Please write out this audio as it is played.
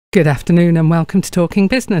Good afternoon and welcome to Talking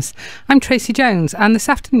Business. I'm Tracy Jones, and this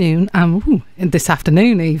afternoon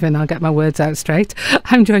even, I'll get my words out straight,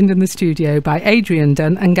 I'm joined in the studio by Adrian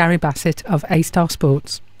Dunn and Gary Bassett of A-Star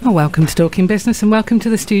Sports. Well, welcome to Talking Business and welcome to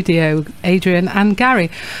the studio, Adrian and Gary.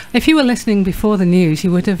 If you were listening before the news,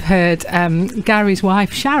 you would have heard Gary's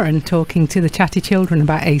wife, Sharon, talking to the chatty children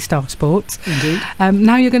about A-Star Sports. Indeed.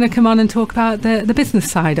 Now you're going to come on and talk about the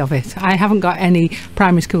business side of it. I haven't got any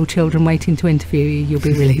primary school children waiting to interview you, you'll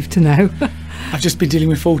be relieved to know. I've just been dealing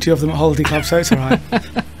with 40 of them at Holiday Club, so it's all right.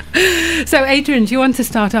 So, Adrian, do you want to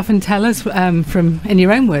start off and tell us, in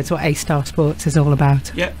your own words, what A-Star Sports is all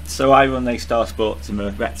about? Yeah, so I run A-Star Sports in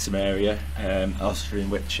the Wrexham area, Oswestry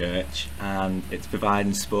and Whitchurch, and it's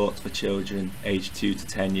providing sports for children aged 2 to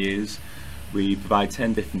 10 years. We provide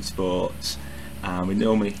 10 different sports, and we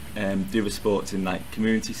normally do the sports in like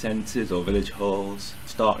community centres or village halls,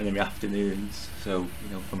 starting in the afternoons. So,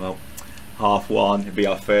 from about 1:30 it'd be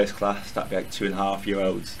our first class, that'd be like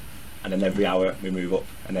 2.5-year-olds. And then every hour we move up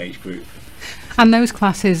an age group. And those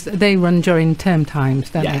classes, they run during term times,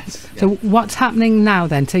 don't they? Yes. So what's happening now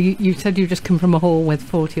then? So you said you just come from a hall with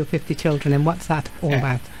 40 or 50 children, and what's that all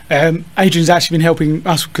about? Adrian's actually been helping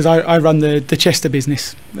us because I run the Chester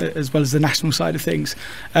business as well as the national side of things.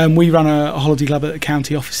 We run a holiday club at the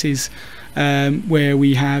county offices where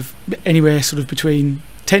we have anywhere sort of between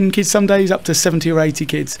 10 kids some days up to 70 or 80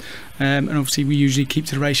 kids. And obviously we usually keep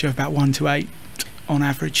to the ratio of about 1 to 8. On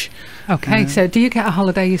average. Okay, so do you get a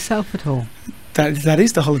holiday yourself at all? That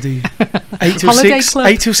is the holiday. 8 till Holiday 6. club.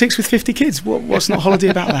 8 till 6 with 50 kids. What's not holiday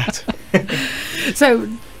about that? So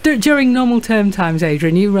during normal term times,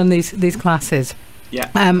 Adrian, you run these classes. Yeah.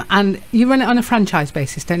 And you run it on a franchise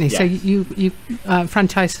basis, don't you? Yes. So you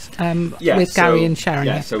franchise with Gary and Sharon.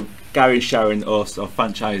 Yeah, so Gary and Sharon also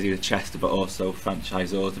franchisee of Chester, but also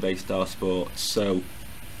franchisors of A-Star Sports. So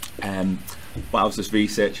I was just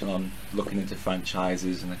researching on looking into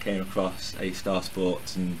franchises, and I came across A-Star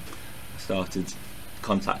Sports and started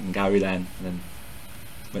contacting Gary then, and then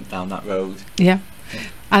went down that road. Yeah.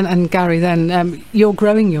 And Gary, then you're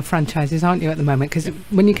growing your franchises, aren't you, at the moment? Because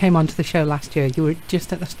when you came onto the show last year, you were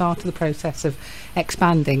just at the start of the process of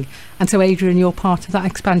expanding, and so Adrian, you're part of that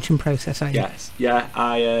expansion process, are you? Yes. Yeah.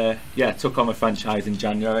 I took on a franchise in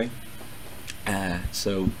January.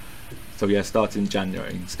 So started in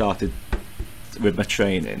January and started with my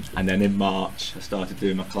training, and then in March I started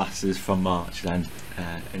doing my classes from March then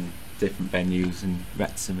in different venues in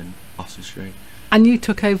Wrexham and Oswestry. And you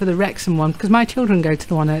took over the Wrexham one, because my children go to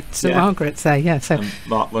the one at St Margaret's there, yeah. So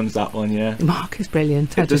Mark runs that one, yeah. Mark is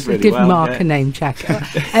brilliant. I just really give well, Mark a name check.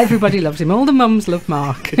 Everybody loves him. All the mums love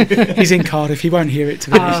Mark. He's in Cardiff. He won't hear it,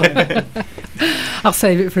 to be honest. I'll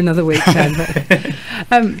save it for another week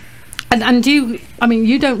then. And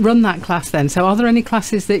you don't run that class then, so are there any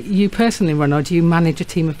classes that you personally run, or do you manage a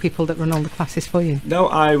team of people that run all the classes for you? No,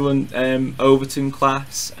 I run Overton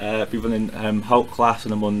class, be running Holt class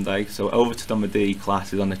on a Monday, so Overton on the D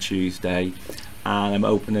class is on a Tuesday, and I'm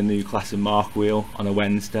opening a new class in Markwheel on a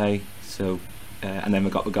Wednesday, so and then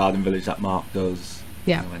we've got the Garden Village that Mark does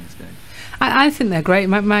on a Wednesday. I think they're great.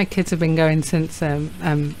 My kids have been going since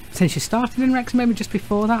you started in Wrexham, maybe just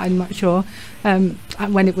before that, I'm not sure,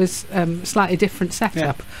 when it was slightly different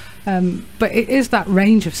setup. But it is that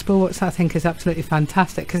range of sports I think is absolutely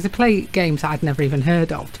fantastic, because they play games that I'd never even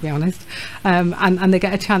heard of, to be honest, and they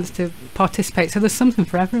get a chance to participate, so there's something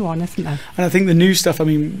for everyone, isn't there? And I think the new stuff,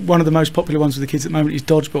 one of the most popular ones with the kids at the moment is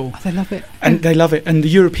dodgeball. Oh, they love it. And they love it. And the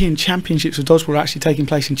European Championships of dodgeball are actually taking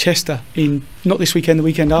place in Chester, not this weekend, the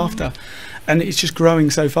weekend after. And it's just growing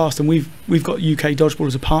so fast, and we've got UK Dodgeball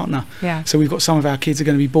as a partner. Yeah. So we've got some of our kids are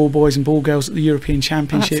going to be ball boys and ball girls at the European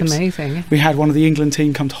Championships. Oh, that's amazing. We had one of the England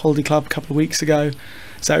team come to Holiday Club a couple of weeks ago.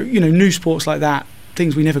 So new sports like that,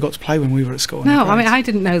 things we never got to play when we were at school. No, I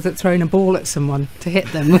didn't know that throwing a ball at someone to hit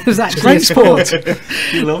them was actually great sport.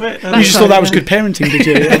 You love it. You just thought that was good parenting, did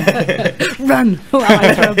you? Run while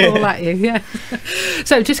I throw a ball at you. Yeah.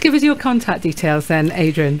 So just give us your contact details then,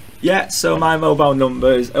 Adrian. Yeah, so my mobile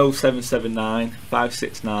number is 0779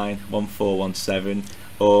 569 1417,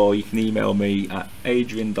 or you can email me at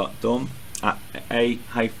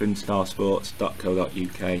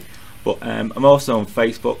adrian.dunn@a-starsports.co.uk. But I'm also on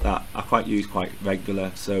Facebook, that I use quite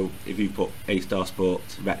regular, so if you put A-Star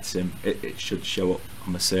Sports Wrexham, it should show up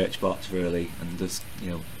on the search box really, and just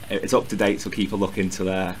it's up to date, so keep a look into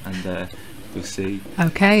there, and we'll see.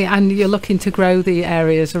 Okay, and you're looking to grow the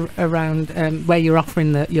areas around where you're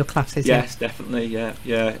offering your classes? Yes, definitely, yeah.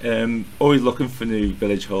 Always looking for new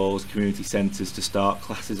village halls, community centres to start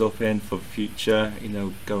classes up in for the future,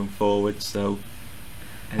 going forward, so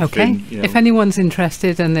Okay. You know, If anyone's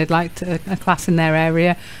interested and they'd like a class in their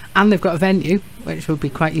area, and they've got a venue, which would be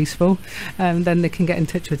quite useful, then they can get in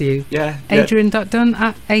touch with you. yeah. Adrian.Dunn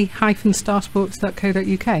at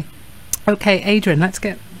a-starsports.co.uk. Okay, Adrian, let's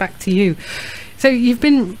get back to you. So you've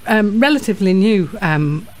been relatively new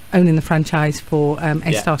owning the franchise for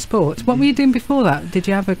A-Star Sports. What were you doing before that? Did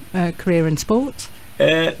you have a career in sports?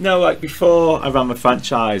 No, like before I ran my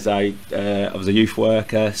franchise, I was a youth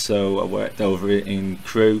worker, so I worked over in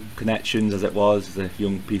Crew Connections, as it was, the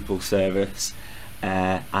young people service,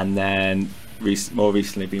 and then more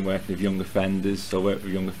recently been working with young offenders, so I worked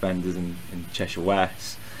with young offenders in Cheshire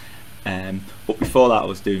West. But before that I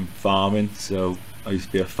was doing farming, so I used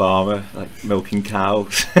to be a farmer, like milking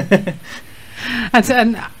cows.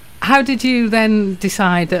 And how did you then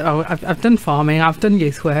decide that, oh, I've done farming, I've done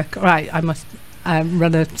youth work, right, I must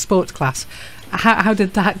run a sports class? How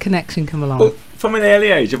did that connection come along? Well, from an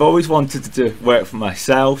early age I've always wanted to work for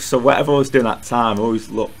myself, so whatever I was doing at that time I always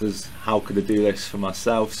looked as how could I do this for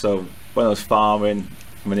myself. So when I was farming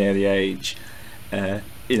from an early age,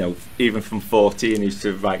 you know, even from 14 I used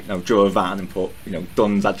to draw a van and put, you know,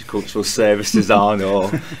 Dunn's agricultural services on or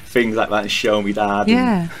things like that and show me dad.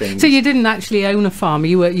 Yeah. And things. So you didn't actually own a farm,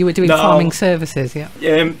 you were doing farming services, yeah?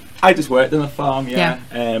 I just worked on a farm, yeah.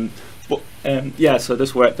 So I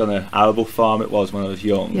just worked on an arable farm, it was when I was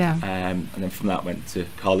young, and then from that went to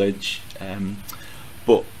college.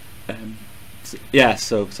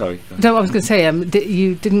 So sorry. No, I was going to say,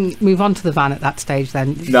 you didn't move on to the van at that stage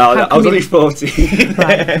then? No, I was only 14.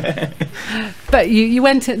 Right. But you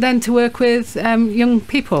went then to work with young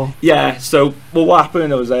people? Yeah, so what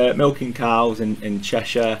happened, I was milking cows in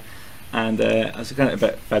Cheshire, and I was kind of a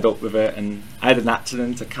bit fed up with it, and I had an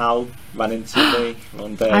accident. A cow ran into me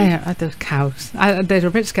one day. I had those cows. They're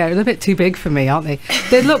a bit scary. They're a bit too big for me, aren't they?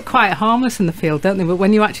 They look quite harmless in the field, don't they? But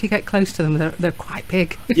when you actually get close to them, they're quite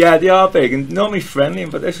big. Yeah, they are big and normally friendly,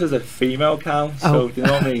 but this was a female cow, so they're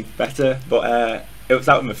normally better. But it was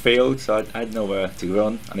out in the field, so I had nowhere to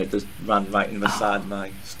run, and it just ran right in the side of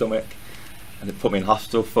my stomach. And it put me in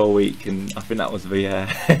hospital for a week, and I think that was the...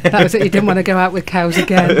 That was it, you didn't want to go out with cows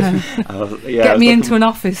again. Get me into an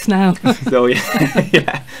office now. So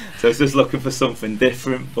yeah. So I was just looking for something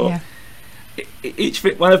different, but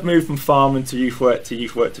when I've moved from farming to youth work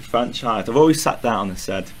to franchise, I've always sat down and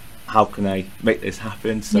said, how can I make this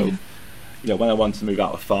happen? So, you know, when I wanted to move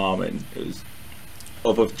out of farming, it was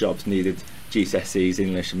other jobs needed GCSEs,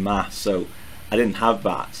 English and maths, so I didn't have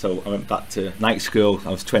that, so I went back to night school. I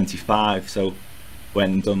was 25, so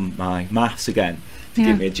went and done my maths again to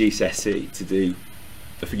give me a GCSE to do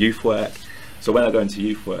the youth work. So when I go into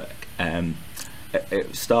youth work,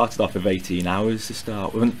 it started off with 18 hours to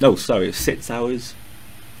start. No, sorry, it was 6 hours.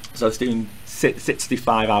 So I was doing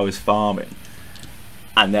 65 hours farming,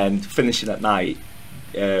 and then finishing at night,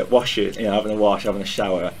 washing, you know, having a wash, having a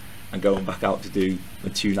shower, and going back out to do the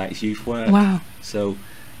 2 nights youth work. Wow. So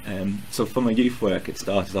from my youth work, it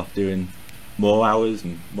started off doing more hours,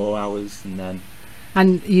 and then...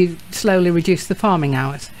 And you slowly reduced the farming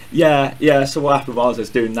hours? Yeah, so what happened was I was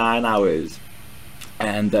doing 9 hours,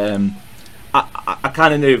 and I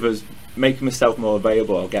kind of knew if I was making myself more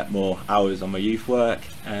available, I'll get more hours on my youth work.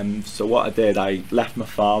 So what I did, I left my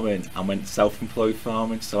farming and went self-employed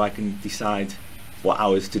farming, so I can decide what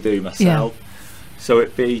hours to do myself. So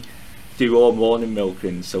it'd be do all morning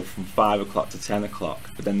milking, so from 5 o'clock to 10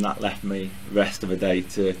 o'clock, but then that left me the rest of the day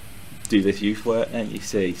to do this youth work then, you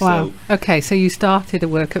see. Wow. So, okay, so you started at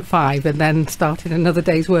work at 5 and then started another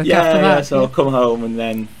day's work after that? Yeah, so I'll come home and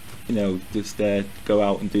then, you know, just go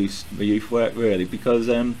out and do the youth work, really, because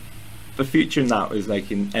the future in that was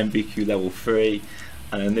like in MVQ level 3,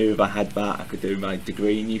 and I knew if I had that I could do my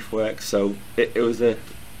degree in youth work, so it was and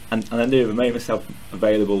I knew if I made myself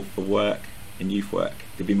available for work in youth work,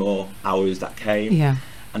 there'd be more hours that came. Yeah.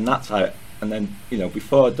 And that's how, and then, you know,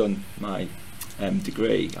 before I'd done my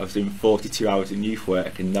degree, I was doing 42 hours in youth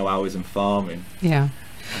work and no hours in farming. Yeah.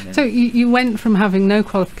 So you went from having no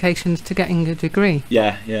qualifications to getting a degree?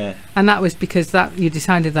 Yeah. And that was because you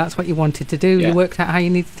decided that's what you wanted to do, you worked out how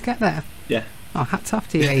you needed to get there? Yeah. Oh, hats off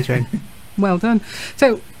to you, Adrian. Well done.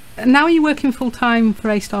 So now are you working full time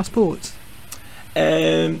for A-Star Sports?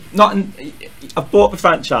 I've bought the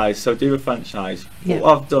franchise, so I do a franchise. What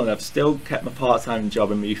I've done, I've still kept my part-time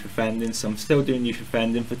job in youth offending, so I'm still doing youth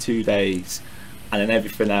offending for 2 days, and then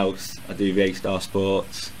everything else I do the A-Star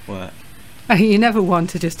Sports work. You never want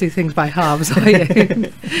to just do things by halves, are you?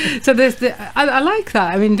 So I like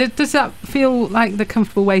that. I mean, does that feel like the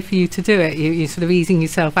comfortable way for you to do it? You're sort of easing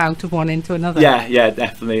yourself out of one into another? Yeah,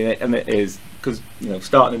 definitely, and it is. Because, you know,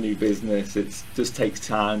 starting a new business, it just takes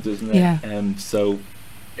time, doesn't it? Yeah. So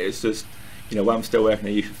it's just you know, when I'm still working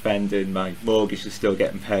at youth offending, my mortgage is still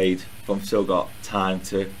getting paid, but I've still got time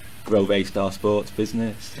to grow the A-Star Sports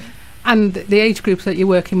business. And the age groups that you're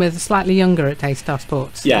working with are slightly younger at A-Star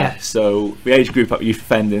Sports? Yeah, so the age group at youth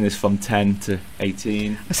offending is from 10 to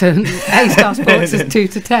 18. So A-Star Sports is 2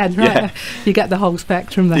 to 10, right? Yeah. You get the whole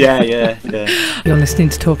spectrum there. Yeah. You're listening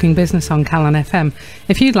to Talking Business on Calon FM.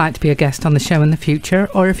 If you'd like to be a guest on the show in the future,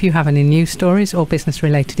 or if you have any news stories or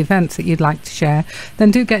business-related events that you'd like to share, then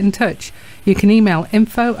do get in touch. You can email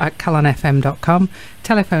info@calonfm.com,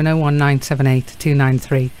 telephone 01978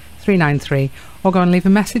 293 393, or go and leave a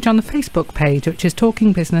message on the Facebook page, which is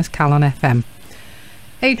Talking Business Calon FM.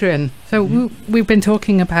 Adrian, so we've been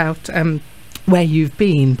talking about where you've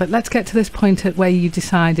been, but let's get to this point at where you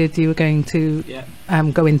decided you were going to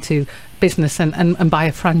go into business and buy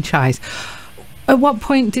a franchise. At what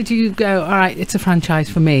point did you go, all right, it's a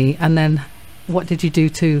franchise for me, and then what did you do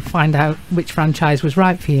to find out which franchise was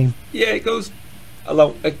right for you? Yeah, it goes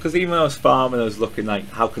along, because even when I was farming, I was looking like,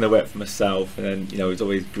 how can I work for myself? And then, you know, it's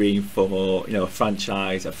always green thumb or, you know, a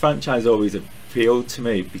franchise. A franchise always appealed to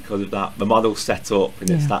me because of that, the model set up,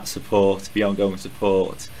 and it's that support, the ongoing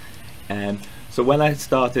support. So when I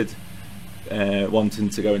started wanting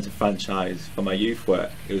to go into franchise for my youth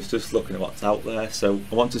work, it was just looking at what's out there. So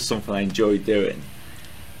I wanted something I enjoyed doing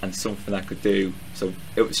and something I could do. So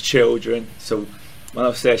it was children. So when I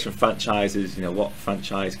was searching franchises, you know, what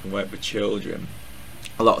franchise can work with children,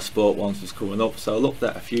 a lot of sport ones was coming up. So I looked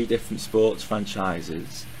at a few different sports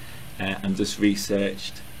franchises and just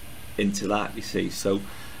researched into that, you see. So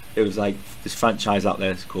it was like, this franchise out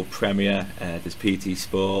there, it's called Premier, there's PT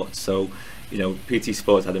Sports. So, you know, PT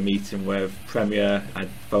Sports had a meeting with Premier, I had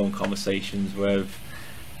phone conversations with,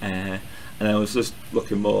 and I was just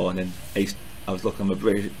looking more, and then I was looking at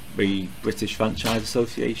the British Franchise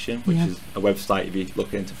Association, which is a website if you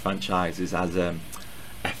look into franchises, as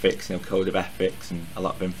ethics, you know, code of ethics, and a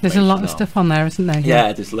lot of information. There's a lot of stuff on there, isn't there?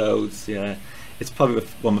 Yeah, there's loads. Yeah, it's probably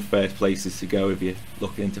one of the first places to go if you're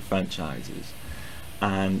looking into franchises.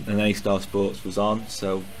 And A-Star Sports was on,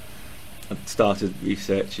 so I started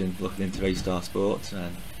researching, looking into A-Star Sports.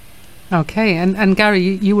 Okay, and Gary,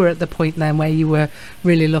 you were at the point then where you were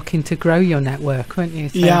really looking to grow your network, weren't you?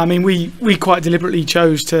 So yeah, I mean, we quite deliberately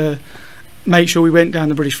chose to make sure we went down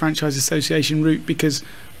the British Franchise Association route, because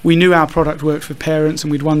we knew our product worked for parents,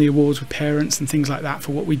 and we'd won the awards with parents and things like that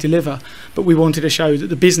for what we deliver, but we wanted to show that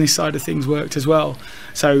the business side of things worked as well.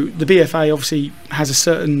 So the BFA obviously has a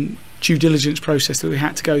certain due diligence process that we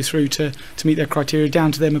had to go through to meet their criteria,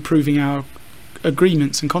 down to them approving our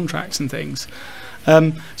agreements and contracts and things.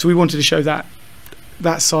 So we wanted to show that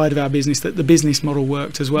side of our business, that the business model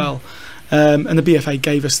worked as well. And the BFA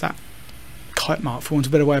gave us that kite mark, for want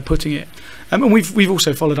of a better way of putting it. And we've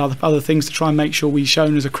also followed other things to try and make sure we're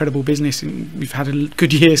shown as a credible business. And we've had a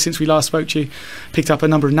good year since we last spoke to you. Picked up a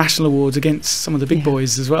number of national awards against some of the big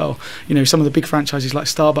boys as well. You know, some of the big franchises like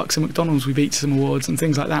Starbucks and McDonald's, we beat some awards and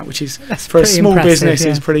things like that, which is, for a small business,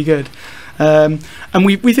 is pretty good. And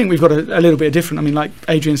we think we've got a little bit of different. I mean, like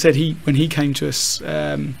Adrian said, when he came to us,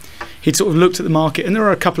 he'd sort of looked at the market, and there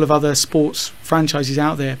are a couple of other sports franchises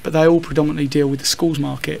out there, but they all predominantly deal with the schools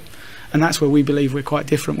market. And that's where we believe we're quite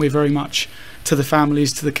different. We're very much to the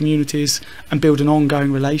families, to the communities, and build an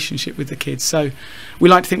ongoing relationship with the kids. So we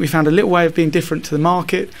like to think we found a little way of being different to the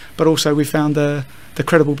market, but also we found the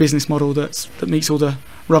credible business model that meets all the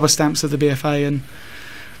rubber stamps of the BFA. And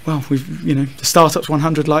well, the Startups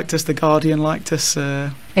 100 liked us, the Guardian liked us,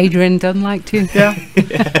 Adrian Dunn liked you. Yeah.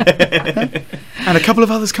 And a couple of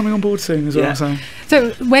others coming on board soon as well. So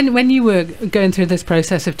when you were going through this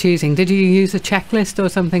process of choosing, did you use a checklist or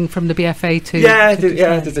something from the BFA to?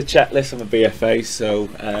 There's a checklist on the BFA, so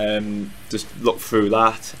just look through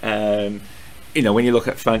that. You know, when you look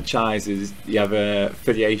at franchises, you have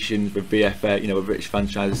affiliations with BFA, you know, with British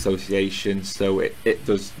Franchise Association, so it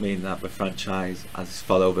does mean that the franchise has to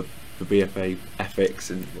follow the BFA ethics,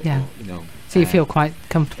 and you know. So you feel quite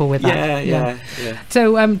comfortable with that? Yeah.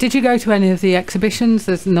 So did you go to any of the exhibitions?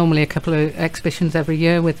 There's normally a couple of exhibitions every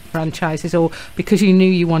year with franchises, or because you knew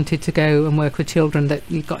you wanted to go and work with children, that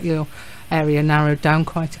you got your area narrowed down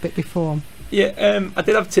quite a bit before? Yeah, I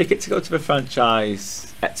did have a ticket to go to the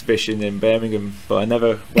franchise exhibition in Birmingham, but I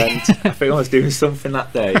never went. I think I was doing something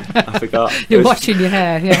that day. I forgot. You're washing your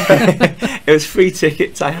hair, yeah. It was free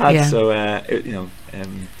tickets I had, so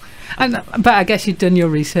but I guess you'd done your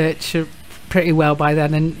research pretty well by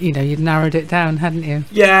then, and you know, you'd narrowed it down, hadn't you?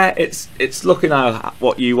 Yeah, it's looking at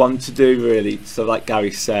what you want to do, really. So like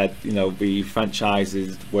Gary said, you know, the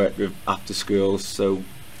franchises work with after schools, so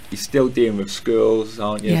you're still dealing with schools,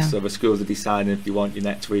 aren't you? So the schools are deciding if you want you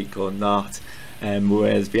next week or not.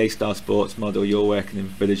 whereas the A-Star Sports model, you're working in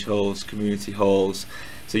village halls, community halls,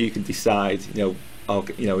 so you can decide, you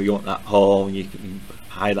want that hall, and you can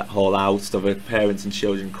hire that hall out, so the parents and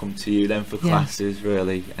children come to you then for classes,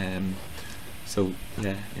 really. So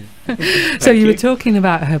you were talking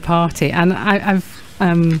about her party, and I've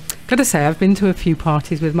got to say I've been to a few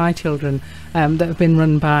parties with my children that have been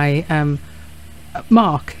run by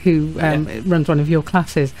Mark, who runs one of your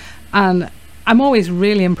classes, and I'm always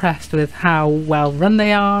really impressed with how well run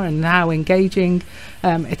they are and how engaging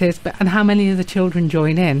it is, and how many of the children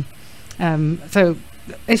join in. So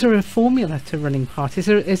is there a formula to running parties?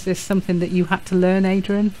 Is this something that you had to learn,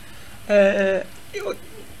 Adrian? No,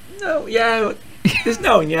 there's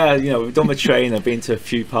no, we've done the training. I've been to a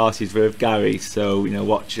few parties with Gary, so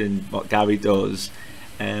watching what Gary does.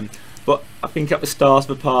 But I think at the start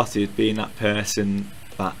of the party, being that person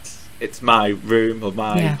that it's my room or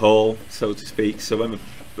my hall, so to speak. So when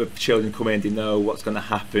the children come in, they know what's going to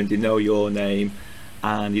happen, they know your name,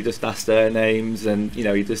 and you just ask their names, and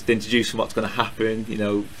you just introduce them what's going to happen.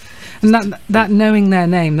 And that knowing their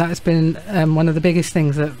name, that has been one of the biggest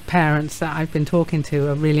things that parents that I've been talking to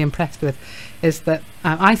are really impressed with, is that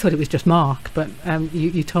I thought it was just Mark, but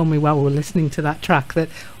you told me while we were listening to that track that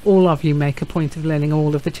all of you make a point of learning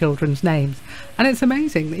all of the children's names, and it's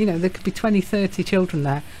amazing. There could be 20, 30 children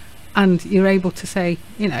there, and you're able to say,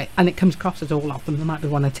 and it comes across as all of them. There might be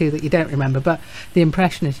one or two that you don't remember, but the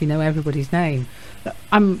impression is everybody's name.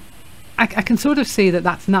 I can sort of see that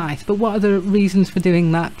that's nice, but what are the reasons for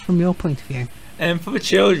doing that from your point of view? For the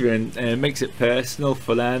children, it makes it personal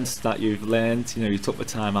for them, so that you've learned, you took the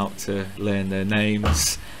time out to learn their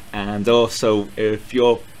names. And also, if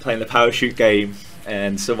you're playing the parachute game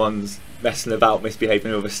and someone's messing about,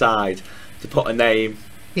 misbehaving over the side, to put a name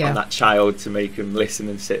on that child to make them listen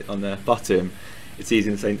and sit on the bottom, it's easy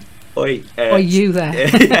to say, oi, you there.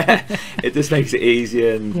 It just makes it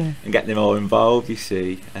easier and getting them all involved, you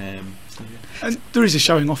see. And there is a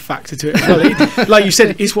showing off factor to it as well. Like you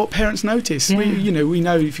said, it's what parents notice. We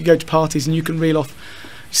know if you go to parties and you can reel off,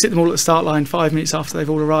 sit them all at the start line 5 minutes after they've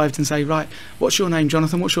all arrived and say, right, what's your name,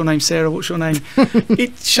 Jonathan? What's your name, Sarah? What's your name?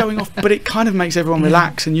 It's showing off, but it kind of makes everyone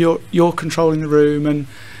relax, and you're controlling the room, and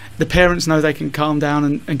the parents know they can calm down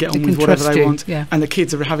and get on with whatever they want, and the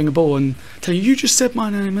kids are having a ball and tell you just said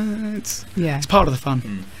my name. It's part of the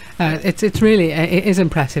fun. It's really, it is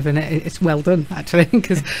impressive, and it's well done actually,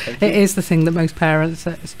 because it is the thing that most parents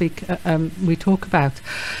we talk about.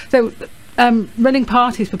 So running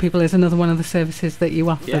parties for people is another one of the services that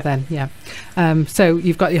you offer then. So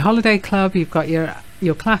you've got your holiday club, you've got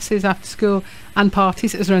your classes after school and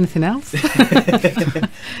parties. Is there anything else?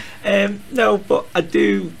 No, but I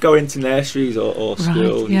do go into nurseries or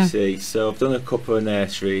school, you see. So I've done a couple of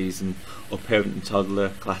nurseries or parent and toddler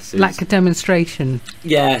classes. Like a demonstration?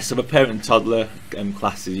 Yeah, so the parent and toddler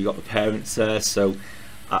classes, you've got the parents there, so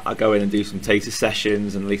I go in and do some taster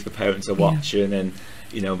sessions, and at least the parents are watching, and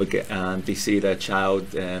and they see their child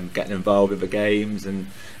getting involved with the games and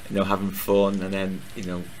having fun, and then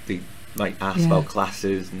they might ask about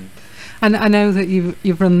classes. And I know that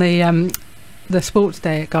you've run the sports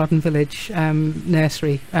day at Garden Village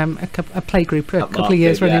nursery, a play group a couple of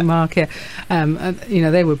years running, Mark.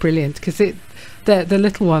 They were brilliant, because the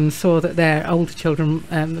little ones saw that their older children,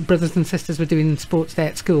 brothers and sisters, were doing sports day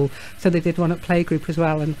at school, so they did one at playgroup as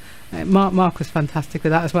well, and Mark was fantastic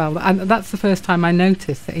with that as well. And that's the first time I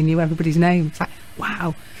noticed that he knew everybody's name. It's like,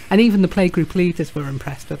 wow. And even the playgroup leaders were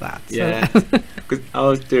impressed with that. Because I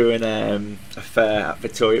was doing a fair at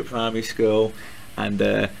Victoria Primary School, and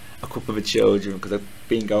a couple of the children, because I've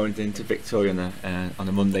been going into Victoria on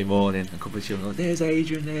a Monday morning, a couple of children go, there's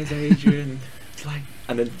Adrian. It's like,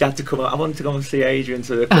 and then they had to come out. I wanted to go and see Adrian,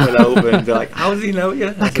 so they're coming over, and they're like, how does he know you?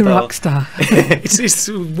 Like a rock star. It's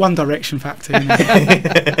one direction factor.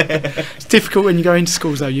 It's difficult when you go into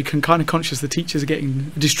schools, though. You can kind of conscious the teachers are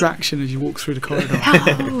getting a distraction as you walk through the corridor.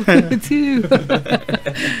 Oh, it's you.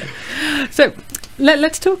 So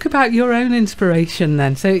let's talk about your own inspiration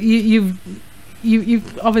then. So you've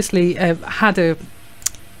obviously had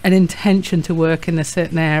an intention to work in a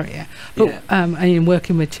certain area, but and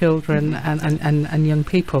working with children and young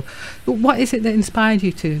people. But what is it that inspired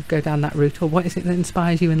you to go down that route, or what is it that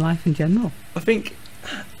inspires you in life in general? I think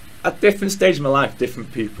at different stages of my life,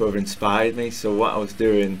 different people have inspired me. So what I was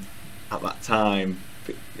doing at that time,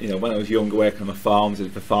 when I was younger, working on my farms,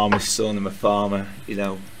 as the farmer's son and my farmer,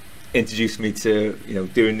 introduced me to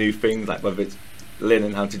doing new things, like whether it's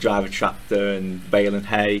learning how to drive a tractor and baling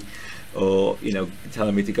hay, or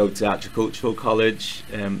telling me to go to agricultural college.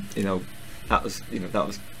 That was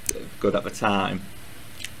good at the time,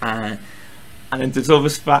 and then there's other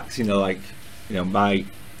facts, my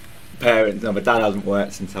parents, my dad hasn't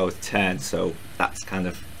worked since I was 10, so that's kind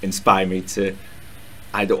of inspired me to,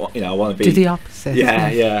 I want to be... Do the opposite.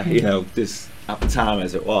 Yeah, you know, just at the time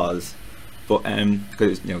as it was, but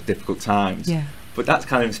because it's, you know, difficult times. Yeah. But that's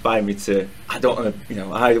kind of inspired me to, I don't want to, you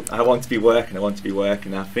know, I want to be working,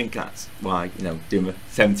 I think that's why, you know, doing my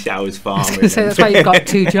 70 hours farming. So that's why you've got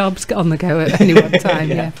 2 jobs on the go at any one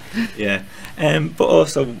time. Yeah. But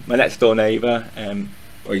also my next door neighbour,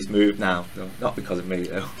 he's moved now, not because of me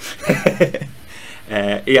though.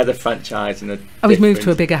 He had a franchise and he's moved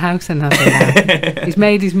to a bigger house and has he's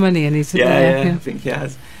made his money and he's I think he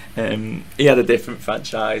has. He had a different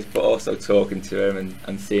franchise, but also talking to him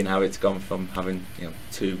and seeing how it's gone from having, you know,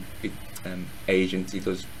 2 big agents he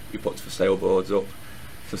puts for sale boards up,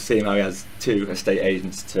 so seeing how he has 2 estate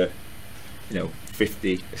agents to, you know,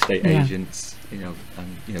 50 estate agents, you know,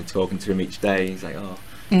 and, you know, talking to him each day, he's like,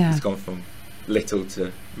 it's gone from little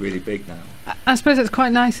to really big now. I suppose it's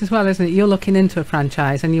quite nice as well, isn't it? You're looking into a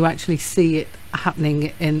franchise and you actually see it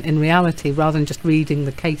happening in reality, rather than just reading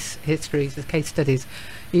the case histories, the case studies.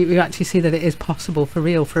 You actually see that it is possible for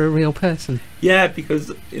a real person. Yeah,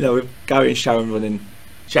 because, you know, with Gary and Sharon running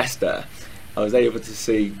Chester, I was able to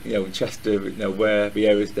see, you know, Chester, you know, where the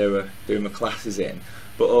areas they were doing my classes in,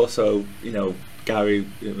 but also, you know, Gary,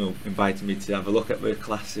 you know, invited me to have a look at the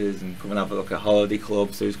classes and come and have a look at holiday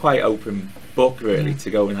clubs. So it was quite open book really to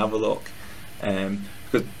go and have a look,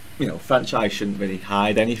 because, you know, franchise shouldn't really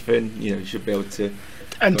hide anything. You know, you should be able to.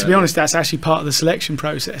 And to be honest, that's actually part of the selection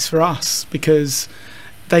process for us, because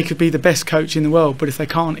they could be the best coach in the world, but if they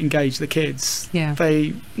can't engage the kids,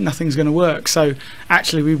 nothing's going to work. So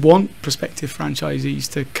actually, we want prospective franchisees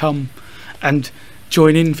to come and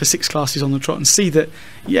join in for 6 classes on the trot and see that,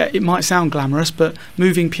 it might sound glamorous, but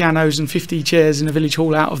moving pianos and 50 chairs in a village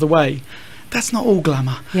hall out of the way, that's not all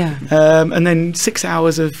glamour. And then 6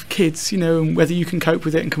 hours of kids, you know, and whether you can cope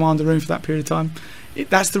with it and command the room for that period of time,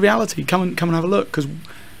 that's the reality. Come and have a look, because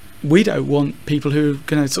we don't want people who are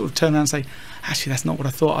going to sort of turn around and say, actually, that's not what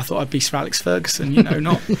I thought. I thought I'd be Sir Alex Ferguson, you know,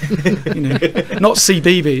 not not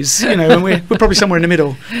CBeebies, you know, and we're probably somewhere in the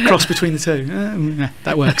middle, cross between the two.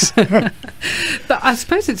 That works. But I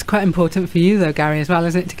suppose it's quite important for you, though, Gary, as well,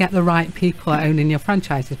 isn't it, to get the right people owning your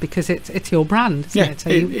franchises, because it's your brand, isn't it? So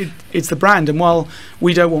it's the brand, and while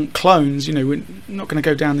we don't want clones, you know, we're not going to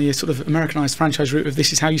go down the sort of Americanized franchise route of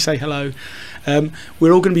this is how you say hello.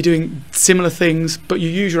 We're all going to be doing similar things, but you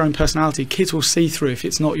use your own personality. Kids will see through if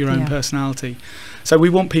it's not your own personality. So we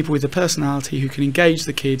want people with a personality who can engage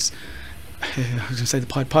the kids. I was going to say the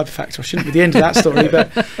Pied Piper factor. I shouldn't be the end of that story,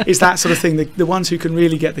 but it's that sort of thing. The ones who can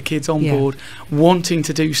really get the kids on board, wanting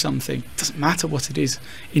to do something. It doesn't matter what it is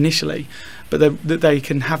initially, but that they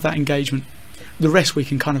can have that engagement. The rest we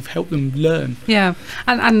can kind of help them learn.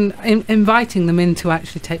 And inviting them in to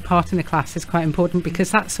actually take part in a class is quite important,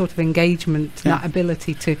 because that sort of engagement, that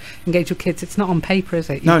ability to engage with kids, it's not on paper, is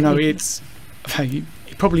it? No, it's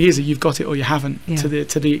it probably is. You've got it or you haven't, to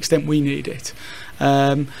the extent we need it.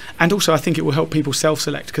 And also I think it will help people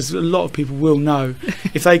self-select, because a lot of people will know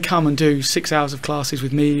if they come and do 6 hours of classes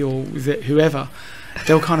with me or with whoever,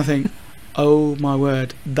 they'll kind of think, oh my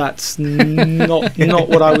word, that's not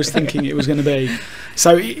what I was thinking it was going to be.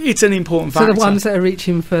 So it's an important factor. So the ones that are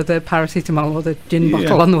reaching for the paracetamol or the gin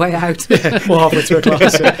bottle on the way out. Well, halfway through a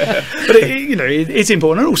class. But it's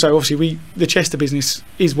important. And also, obviously, the Chester business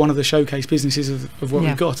is one of the showcase businesses of what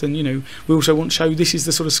we've got. And, you know, we also want to show this is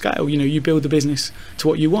the sort of scale. You know, you build the business to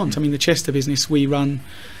what you want. I mean, the Chester business, we run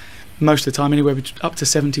most of the time anywhere up to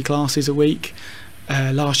 70 classes a week.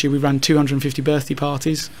 Last year we ran 250 birthday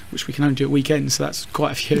parties, which we can only do at weekends, so that's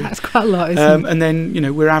quite a few. That's quite a lot, isn't it? And then, you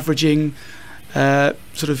know, we're averaging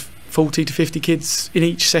sort of 40 to 50 kids in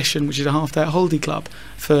each session, which is a half day at holiday club,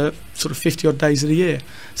 for sort of 50 odd days of the year.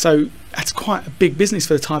 So that's quite a big business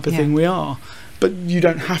for the type of thing we are. But you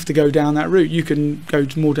don't have to go down that route. You can go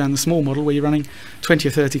more down the small model, where you're running 20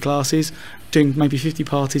 or 30 classes, doing maybe 50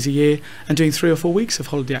 parties a year, and doing 3 or 4 weeks of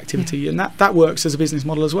holiday activity, and that works as a business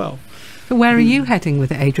model as well. But where are you heading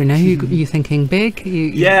with it, Adrian? Are you thinking big?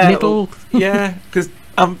 Middle? Because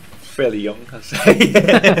I'm fairly young, I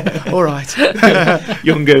say. All right.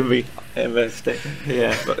 Younger than me, but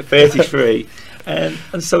 33.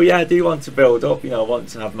 And so I do want to build up. You know, I want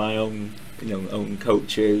to have my own, own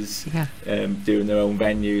coaches, doing their own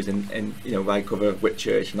venues, and you know, I cover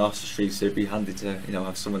Whitchurch and Oswestry, so it'd be handy to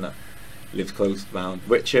have someone that lives close around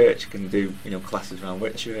Whitchurch, can do classes around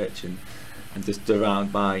Whitchurch and just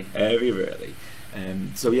around my area really.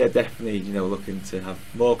 So definitely looking to have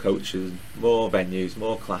more coaches, more venues,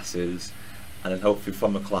 more classes, and then hopefully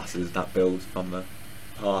from the classes that builds from the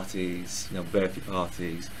parties, birthday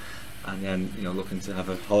parties, and then looking to have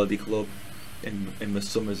a holiday club in the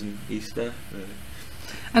summers and Easter.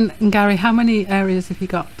 And Gary, how many areas have you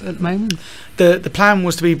got at the moment? The plan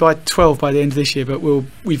was to be by 12 by the end of this year, but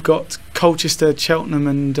we've got Colchester, Cheltenham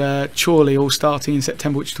and Chorley all starting in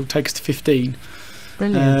September, which will take us to 15.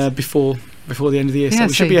 Brilliant. Before the end of the year, Yeah, so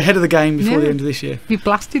we should be ahead of the game before the end of this year. You've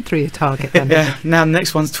blasted through your target then. Yeah, now the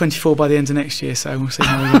next one's 24 by the end of next year, so we'll see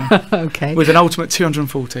how we go. Okay. With an ultimate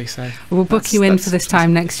 240, so... We'll book you in for this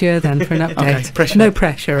time next year then for an update. Okay, pressure. No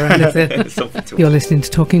pressure or anything. You're listening to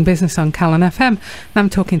Talking Business on Calon FM. And I'm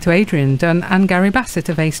talking to Adrian Dunn and Gary Bassett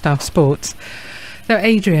of A-Star Sports. So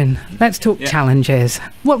Adrian, let's talk challenges.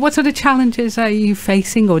 What sort of challenges are you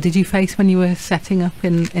facing, or did you face when you were setting up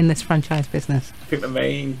in this franchise business? I think the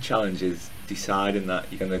main challenge is deciding that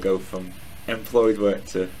you're going to go from employed work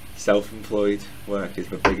to self-employed work is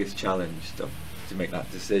the biggest challenge to make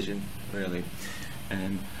that decision, really.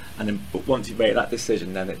 And then, but once you make that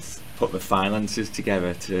decision, then it's put the finances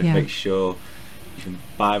together to make sure you can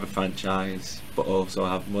buy the franchise, but also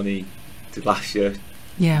have money to last you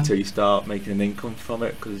until you start making an income from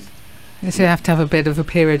it. Cause so you have to have a bit of a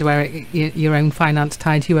period where your own finance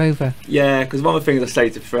tied you over. Yeah, because one of the things I say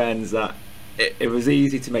to friends that it was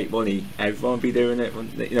easy to make money. Everyone would be doing it.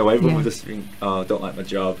 You know, everyone would just think, "Oh, I don't like my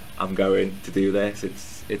job. I'm going to do this."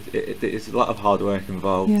 It's a lot of hard work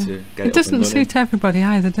involved to get it. It doesn't suit everybody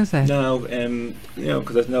either, does it? No, you know,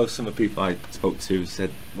 because I know some of the people I spoke to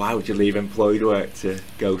said, "Why would you leave employed work to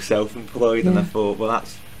go self-employed?" And I thought, well,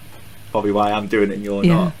 that's probably why I'm doing it and you're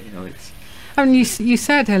not. You know, it's. I mean, you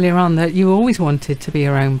said earlier on that you always wanted to be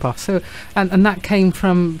your own boss, so and that came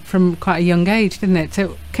from quite a young age, didn't it?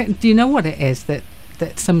 So, do you know what it is that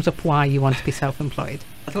sums up why you want to be self-employed?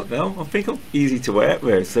 I don't know. I think I'm easy to work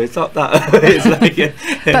with, so it's not that. It's like,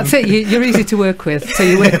 that's it. You're easy to work with, so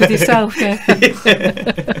you work with yourself. Yeah.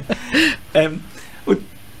 Well,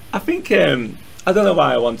 I think I don't know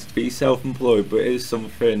why I wanted to be self-employed, but it is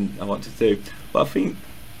something I want to do. But I think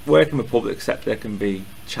working with public sector can be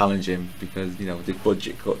challenging because, you know, there's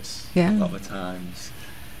budget cuts a lot of the times.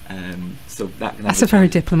 So that's a very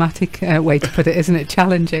diplomatic way to put it, isn't it?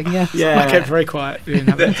 Challenging, yeah. I kept very quiet doing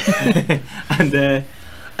that.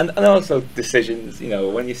 and also decisions, you know,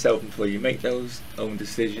 when you're self-employed, you make those own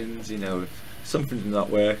decisions. You know, if something's not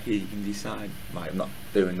working, you can decide, right, I'm not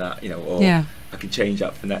doing that, you know, or I can change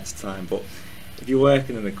that for next time. But if you're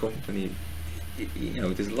working in a company, you know,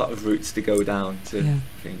 there's a lot of routes to go down to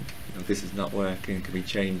think, you know, this is not working, can we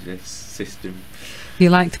change this system? You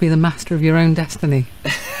like to be the master of your own destiny.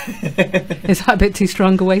 Is that a bit too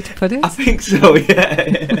strong a way to put it? I think so,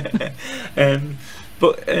 yeah. I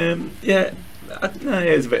don't know, it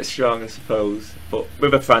is a bit strong, I suppose. But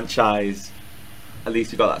with a franchise, at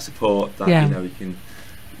least you've got that support that you know you can,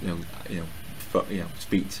 you know,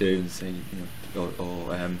 speak to and say, you know,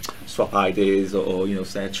 or swap ideas, or you know,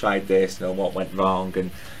 say I tried this, you know, what went wrong, and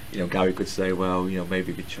you know, Gary could say, well, you know,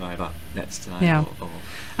 maybe we try that next time. Yeah.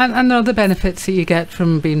 And other benefits that you get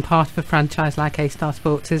from being part of a franchise like A-Star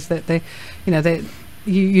Sports is that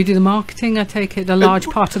you do the marketing. I take it a large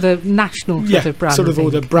part of the national sort of brand. Sort of all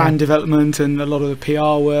the brand development and a lot of the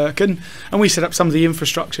PR work, and we set up some of the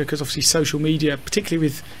infrastructure because obviously social media, particularly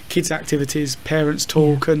with kids' activities, parents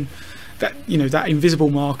talk, and that, you know, that invisible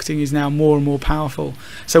marketing is now more and more powerful.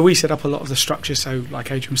 So we set up a lot of the structure. So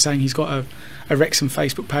like Adrian was saying, he's got a Wrexham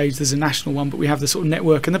Facebook page, there's a national one, but we have the sort of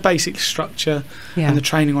network and the basic structure and the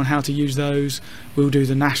training on how to use those. We'll do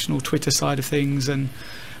the national Twitter side of things, and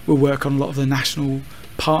we'll work on a lot of the national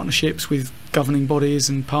partnerships with governing bodies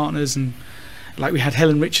and partners. And like we had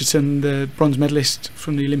Helen Richardson, the bronze medalist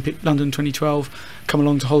from the Olympic London 2012, come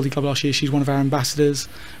along to Holiday Club last year. She's one of our ambassadors.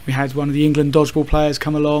 We had one of the England dodgeball players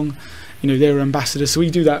come along, you know, they're ambassadors. So we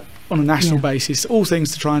do that on a national basis, all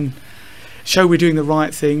things to try and show we're doing the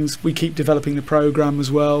right things. We keep developing the programme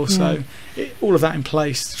as well, so all of that in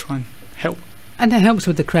place to try and help. And it helps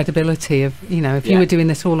with the credibility of, you know, if you were doing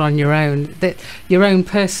this all on your own, that your own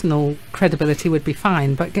personal credibility would be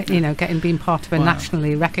fine, but being part of a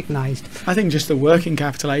nationally recognised. I think just the working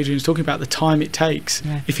capital, Adrian's talking about the time it takes.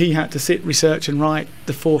 If he had to sit, research and write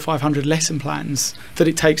the 400 or 500 lesson plans that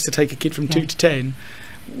it takes to take a kid from 2 to 10,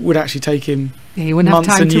 would actually take him you wouldn't have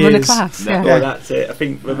time to run a class. Well, that's it. I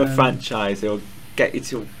think with a franchise, it'll get you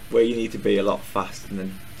to where you need to be a lot faster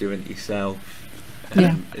than doing it yourself.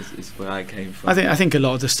 Is where I came from. I think a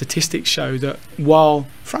lot of the statistics show that while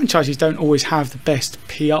franchises don't always have the best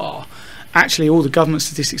PR, actually all the government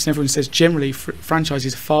statistics and everyone says generally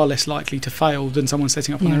franchises are far less likely to fail than someone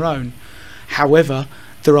setting up on their own. However,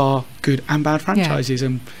 there are good and bad franchises,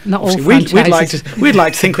 and not all franchises. We'd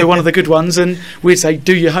like to think we're one of the good ones, and we'd say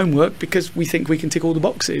do your homework because we think we can tick all the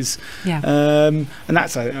boxes. And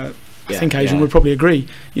that's I think Adrian would probably agree.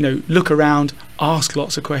 You know, look around, ask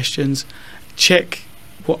lots of questions, check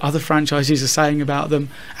what other franchisees are saying about them,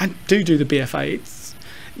 and do the BFA. It's,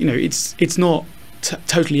 you know, it's not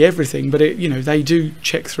totally everything, but you know, they do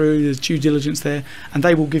check through. There's due diligence there, and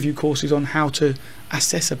they will give you courses on how to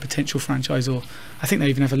assess a potential franchisor. I think they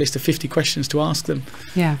even have a list of 50 questions to ask them.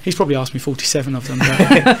 Yeah, he's probably asked me 47 of them. But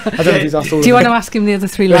I don't know if he's asked all. Do you want to ask him the other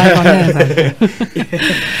 3 live on there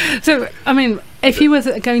then? So, I mean, if you were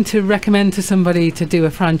going to recommend to somebody to do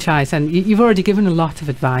a franchise, and you've already given a lot of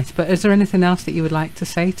advice, but is there anything else that you would like to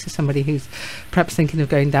say to somebody who's perhaps thinking of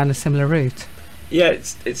going down a similar route? Yeah,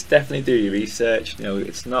 it's definitely do your research. You know,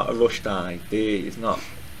 it's not a rushed idea. It's not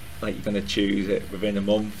like you're going to choose it within a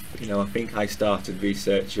month. You know, I think I started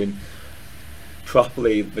researching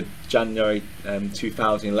properly with January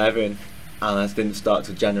 2011, and I didn't start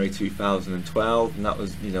till January 2012, and that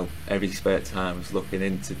was, you know, every spare time I was looking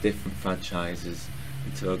into different franchises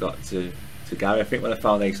until I got to Gary. I think when I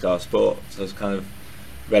found A-Star Sports, I was kind of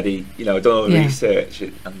ready. You know, I'd done all the research,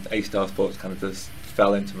 and A-Star Sports kind of just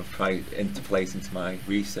fell into place into my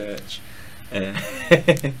research.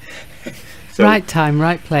 So right time,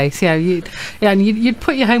 right place. Yeah, and you'd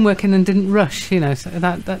put your homework in and didn't rush. You know, so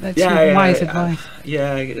that's wise advice.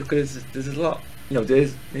 Because there's a lot. You know,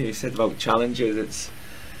 you said about challenges. It's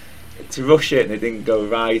to rush it and it didn't go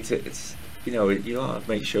right. It's, you know, you ought to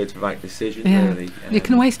make sure it's the right decision. Yeah. Really. You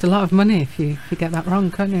can waste a lot of money if you get that wrong,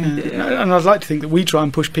 can't you? And I'd like to think that we try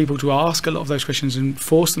and push people to ask a lot of those questions and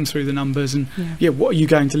force them through the numbers and what are you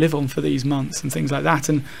going to live on for these months and things like that.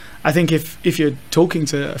 And I think if you're talking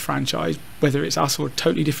to a franchise, whether it's us or a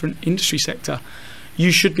totally different industry sector,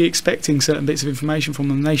 you should be expecting certain bits of information from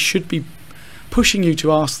them. They should be pushing you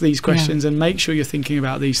to ask these questions and make sure you're thinking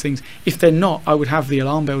about these things. If they're not, I would have the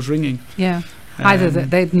alarm bells ringing. Yeah. Either that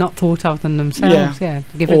they'd not thought of them themselves,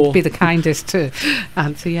 be the kindest to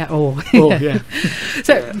answer,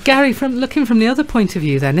 So, Gary, looking from the other point of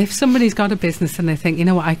view then, if somebody's got a business and they think, you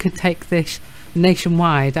know what, I could take this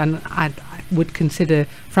nationwide and I would consider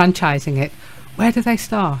franchising it, where do they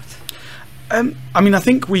start? I mean, I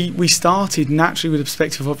think we started naturally with the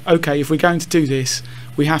perspective of, okay, if we're going to do this,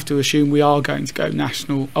 we have to assume we are going to go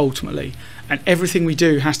national ultimately, and everything we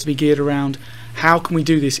do has to be geared around how can we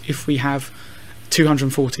do this if we have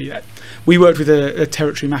 240. We worked with a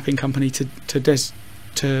territory mapping company to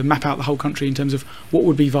map out the whole country in terms of what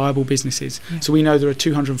would be viable businesses. So we know there are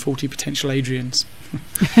 240 potential Adrians,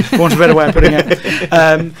 for want of a better way of putting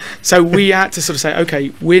it. So we had to sort of say,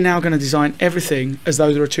 okay, we're now going to design everything as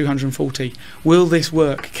though there are 240. Will this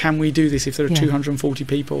work? Can we do this if there are 240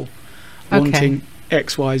 people wanting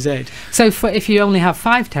X, Y, Z? So if you only have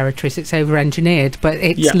 5 territories, it's over-engineered, but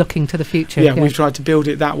it's looking to the future. Yeah, we've tried to build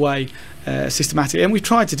it that way, systematically, and we've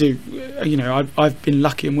tried to do, you know, I've been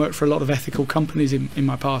lucky and worked for a lot of ethical companies in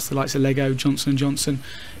my past, the likes of Lego, Johnson & Johnson,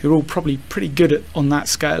 who are all probably pretty good on that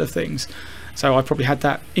scale of things. So I probably had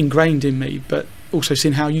that ingrained in me, but also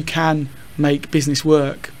seeing how you can make business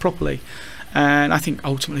work properly. And I think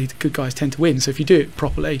ultimately the good guys tend to win. So if you do it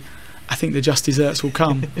properly, I think the just desserts will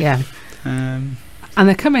come. And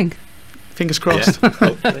they're coming. Fingers crossed.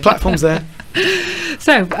 Platform's there.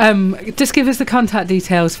 So, just give us the contact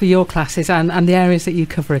details for your classes and the areas that you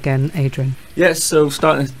cover again, Adrian. Yes, so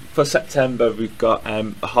starting for September, we've got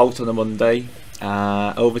a Holt on a Monday,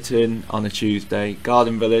 Overton on a Tuesday,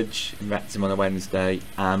 Garden Village in Wrexham on a Wednesday,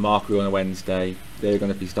 and Markery on a Wednesday. They're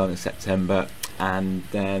going to be starting in September. And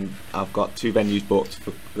then I've got 2 venues booked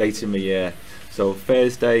for later in the year. So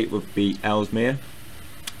Thursday would be Ellesmere,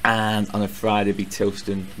 and on a Friday be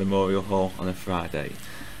Tilston Memorial Hall on a Friday.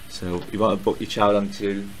 So if you want to book your child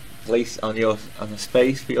onto place on a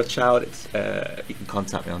space for your child, it's you can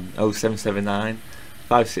contact me on 0779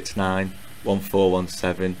 569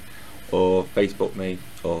 1417 or Facebook me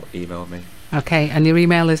or email me. Okay, and your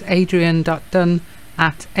email is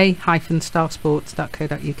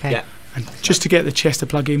adrian.dunn@a-starsports.co.uk. And just to get the Chester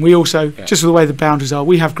plug in, we also, just the way the boundaries are,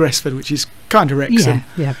 we have Gresford, which is kind of Wrexham,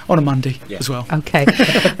 on a Monday as well. Okay.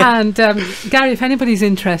 And Gary, if anybody's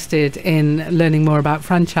interested in learning more about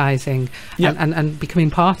franchising and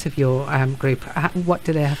becoming part of your group, what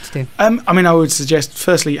do they have to do? I mean, I would suggest,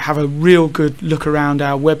 firstly, have a real good look around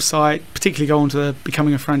our website, particularly go onto the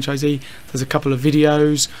Becoming a Franchisee. There's a couple of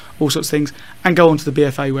videos, all sorts of things, and go onto the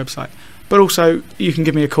BFA website. But also, you can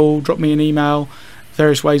give me a call, drop me an email,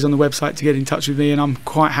 various ways on the website to get in touch with me, and I'm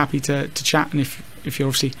quite happy to chat. And if you're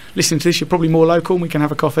obviously listening to this, you're probably more local, and we can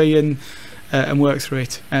have a coffee and work through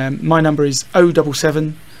it. My number is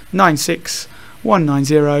 077 96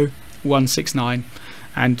 190 169,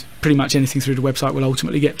 and pretty much anything through the website will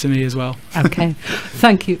ultimately get to me as well. Okay,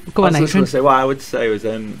 thank you. Go on, Adrian. What I would say was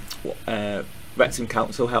Wrexham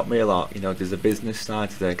Council helped me a lot. You know, there's a business side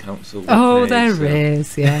to their council. Oh, there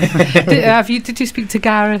is, yeah. Did you speak to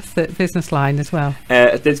Gareth at Business Line as well?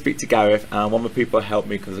 I did speak to Gareth, and one of the people who helped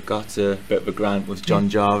me because I got a bit of a grant was John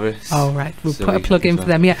Jarvis. Oh, right. We'll put a plug in for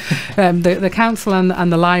them, yeah. The council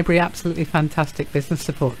and the library, absolutely fantastic business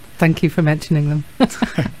support. Thank you for mentioning them.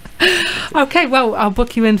 Okay, well, I'll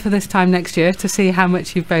book you in for this time next year to see how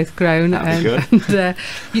much you've both grown. Good. And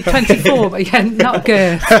you're 24, but yeah, not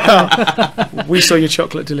Girth. We saw your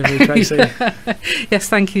chocolate delivery, Tracy. Yes,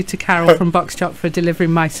 thank you to Carol from Box Chop for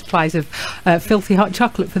delivering my supplies of filthy hot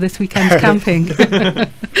chocolate for this weekend's camping.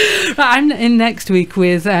 I'm in next week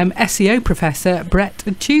with SEO professor Brett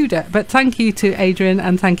Tudor. But thank you to Adrian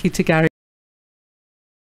and thank you to Gary.